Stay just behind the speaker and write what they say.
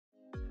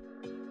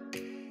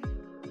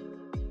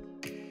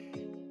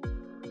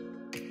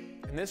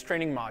In this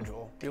training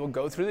module, we will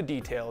go through the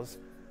details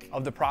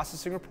of the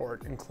processing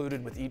report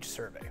included with each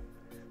survey.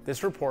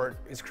 This report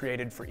is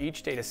created for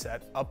each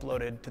dataset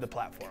uploaded to the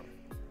platform.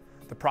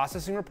 The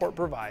processing report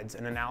provides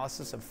an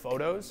analysis of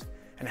photos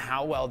and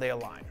how well they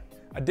align.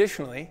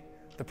 Additionally,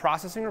 the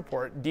processing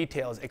report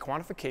details a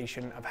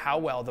quantification of how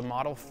well the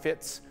model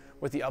fits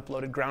with the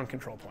uploaded ground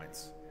control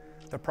points.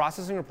 The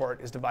processing report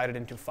is divided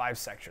into 5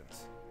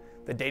 sections: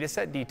 the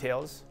dataset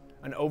details,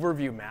 an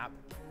overview map,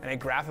 and a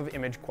graph of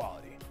image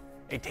quality,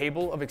 a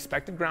table of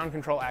expected ground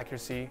control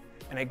accuracy,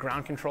 and a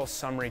ground control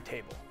summary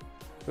table.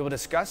 We will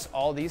discuss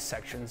all these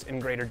sections in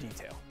greater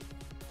detail.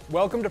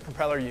 Welcome to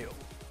Propeller U.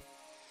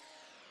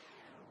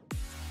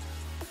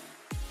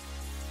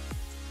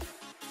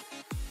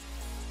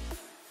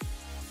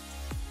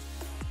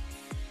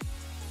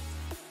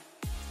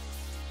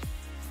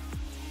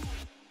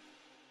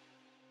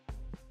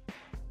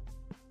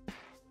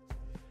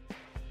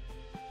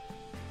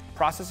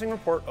 Processing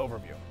report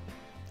overview.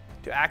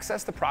 To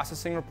access the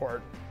processing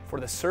report for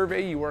the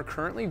survey you are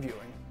currently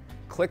viewing,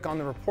 click on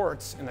the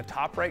reports in the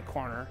top right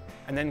corner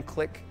and then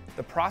click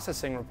the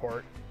processing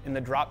report in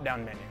the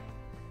drop-down menu.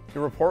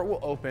 Your report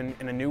will open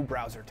in a new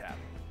browser tab.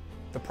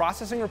 The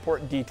processing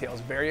report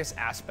details various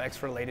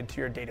aspects related to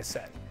your data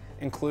set,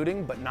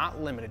 including but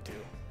not limited to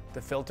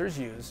the filters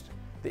used,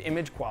 the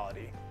image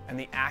quality, and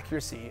the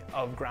accuracy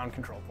of ground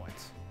control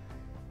points.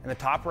 In the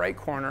top right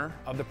corner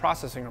of the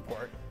processing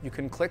report, you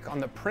can click on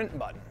the Print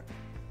button.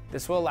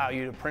 This will allow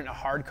you to print a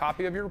hard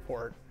copy of your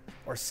report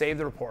or save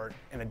the report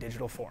in a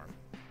digital form.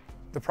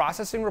 The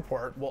processing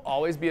report will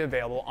always be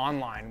available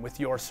online with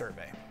your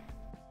survey.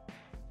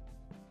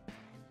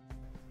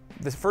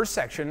 The first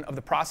section of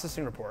the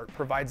processing report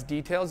provides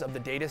details of the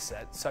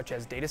dataset, such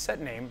as dataset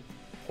name,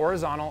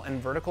 horizontal and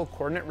vertical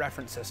coordinate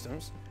reference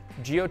systems,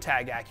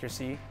 geotag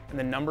accuracy, and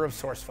the number of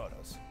source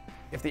photos.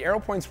 If the arrow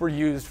points were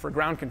used for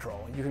ground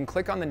control, you can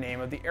click on the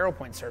name of the arrow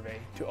point survey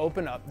to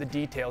open up the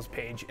details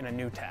page in a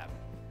new tab.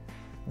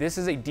 This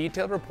is a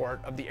detailed report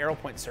of the arrow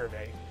point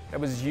survey that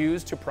was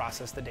used to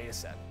process the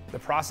dataset. The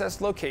processed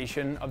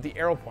location of the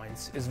arrow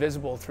points is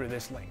visible through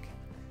this link.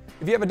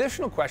 If you have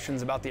additional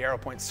questions about the arrow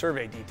point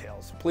survey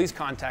details, please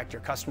contact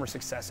your customer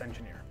success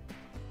engineer.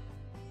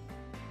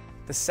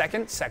 The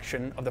second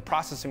section of the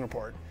processing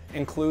report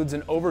includes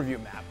an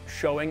overview map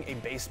showing a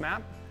base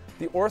map,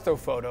 the ortho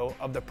photo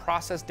of the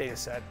processed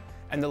dataset,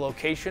 and the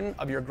location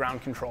of your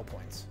ground control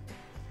points.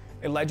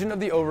 A legend of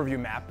the overview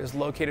map is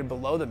located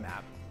below the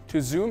map.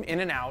 To zoom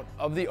in and out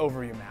of the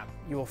overview map,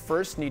 you will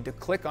first need to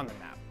click on the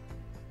map.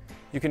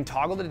 You can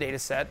toggle the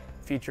dataset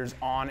features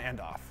on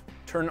and off.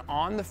 Turn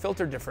on the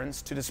filter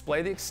difference to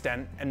display the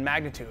extent and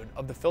magnitude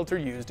of the filter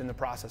used in the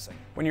processing.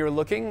 When you're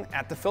looking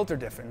at the filter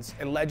difference,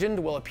 a legend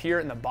will appear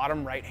in the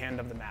bottom right hand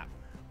of the map.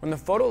 When the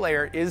photo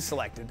layer is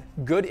selected,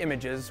 good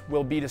images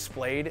will be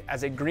displayed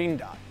as a green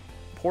dot,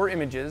 poor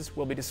images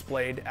will be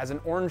displayed as an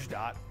orange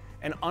dot,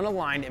 and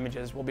unaligned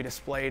images will be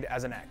displayed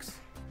as an X.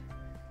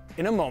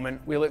 In a moment,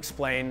 we'll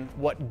explain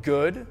what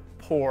good,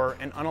 poor,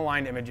 and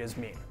unaligned images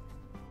mean.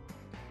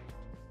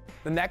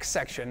 The next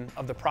section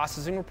of the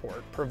processing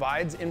report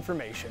provides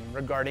information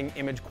regarding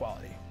image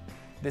quality.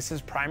 This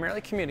is primarily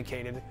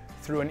communicated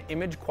through an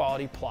image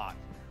quality plot,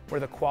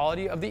 where the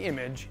quality of the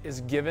image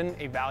is given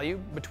a value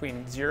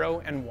between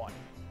 0 and 1.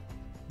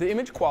 The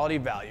image quality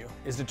value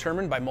is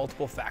determined by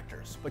multiple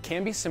factors, but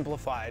can be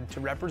simplified to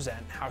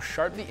represent how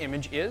sharp the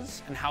image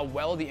is and how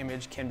well the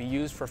image can be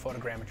used for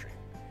photogrammetry.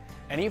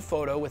 Any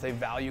photo with a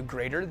value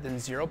greater than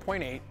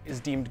 0.8 is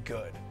deemed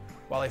good,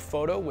 while a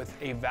photo with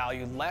a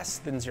value less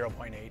than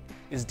 0.8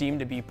 is deemed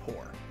to be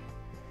poor.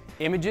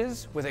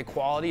 Images with a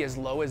quality as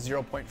low as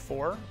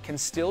 0.4 can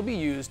still be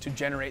used to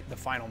generate the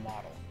final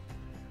model.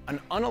 An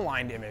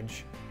unaligned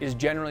image is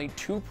generally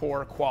too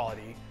poor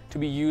quality to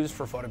be used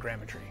for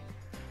photogrammetry.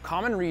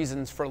 Common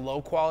reasons for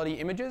low quality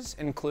images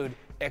include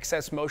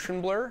excess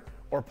motion blur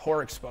or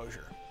poor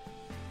exposure.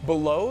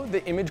 Below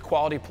the image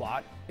quality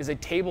plot is a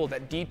table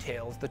that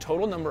details the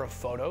total number of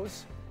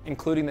photos,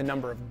 including the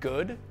number of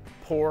good,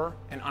 poor,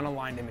 and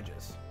unaligned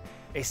images.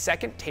 A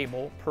second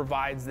table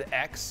provides the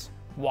X,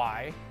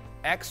 Y,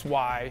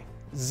 XY,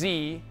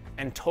 Z,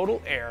 and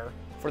total error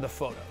for the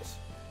photos.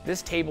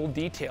 This table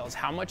details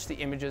how much the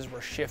images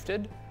were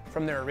shifted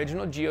from their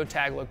original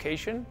geotag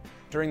location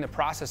during the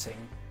processing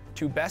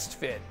to best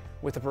fit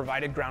with the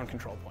provided ground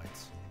control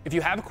points. If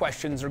you have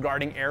questions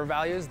regarding error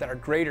values that are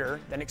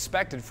greater than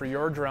expected for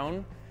your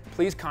drone,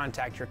 please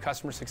contact your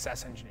customer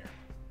success engineer.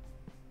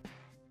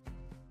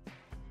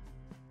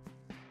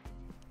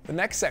 The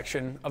next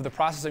section of the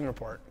processing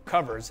report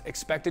covers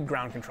expected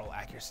ground control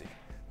accuracy.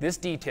 This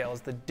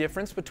details the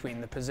difference between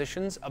the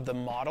positions of the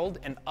modeled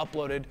and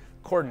uploaded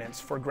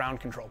coordinates for ground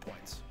control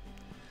points.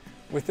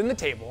 Within the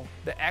table,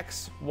 the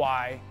X,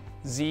 Y,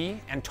 Z,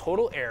 and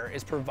total error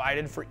is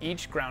provided for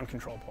each ground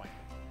control point.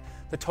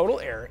 The total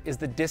error is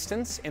the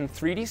distance in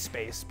 3D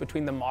space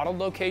between the modeled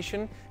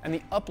location and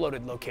the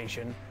uploaded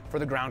location for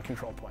the ground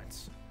control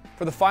points.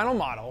 For the final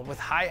model with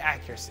high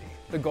accuracy,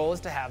 the goal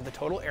is to have the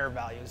total error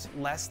values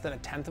less than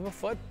 1/10 of a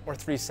foot or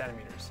 3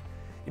 centimeters.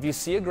 If you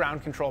see a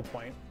ground control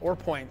point or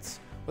points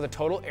with a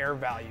total error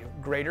value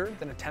greater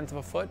than 1/10 of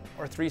a foot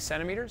or 3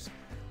 centimeters,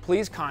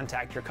 please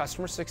contact your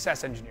customer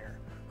success engineer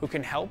who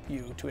can help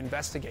you to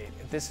investigate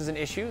if this is an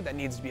issue that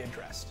needs to be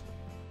addressed.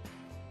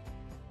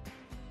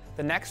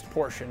 The next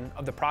portion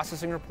of the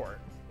processing report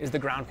is the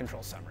ground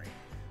control summary.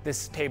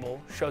 This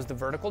table shows the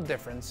vertical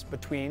difference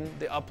between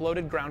the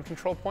uploaded ground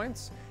control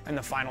points and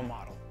the final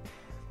model.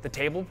 The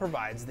table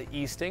provides the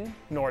easting,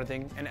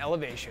 northing, and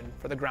elevation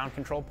for the ground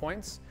control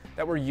points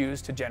that were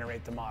used to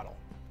generate the model.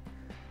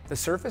 The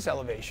surface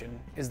elevation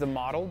is the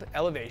modeled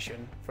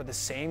elevation for the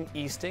same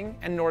easting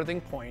and northing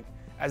point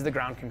as the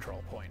ground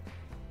control point.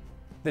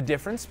 The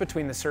difference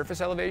between the surface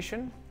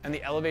elevation and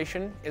the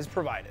elevation is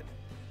provided.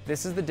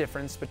 This is the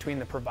difference between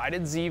the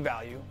provided Z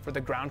value for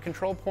the ground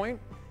control point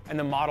and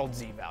the modeled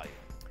Z value.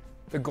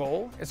 The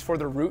goal is for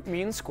the root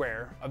mean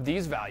square of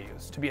these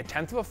values to be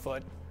 1/10 of a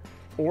foot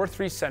or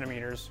 3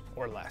 centimeters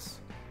or less.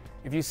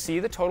 If you see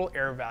the total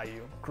error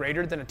value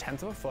greater than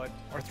 1/10 of a foot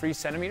or 3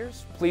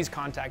 centimeters, please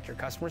contact your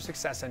customer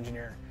success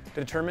engineer to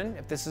determine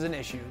if this is an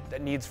issue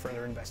that needs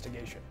further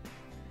investigation.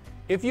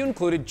 If you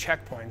included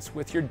checkpoints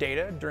with your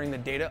data during the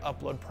data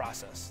upload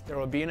process, there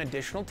will be an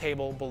additional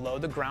table below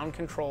the ground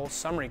control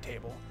summary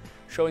table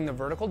showing the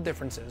vertical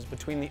differences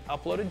between the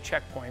uploaded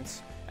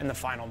checkpoints and the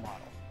final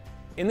model.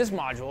 In this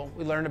module,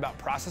 we learned about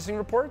processing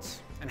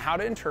reports and how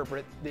to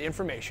interpret the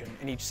information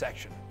in each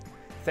section.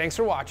 Thanks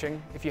for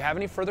watching. If you have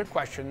any further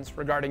questions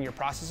regarding your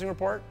processing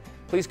report,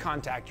 please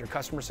contact your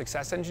customer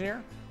success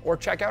engineer or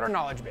check out our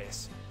knowledge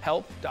base,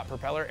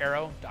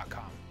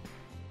 help.propelleraero.com.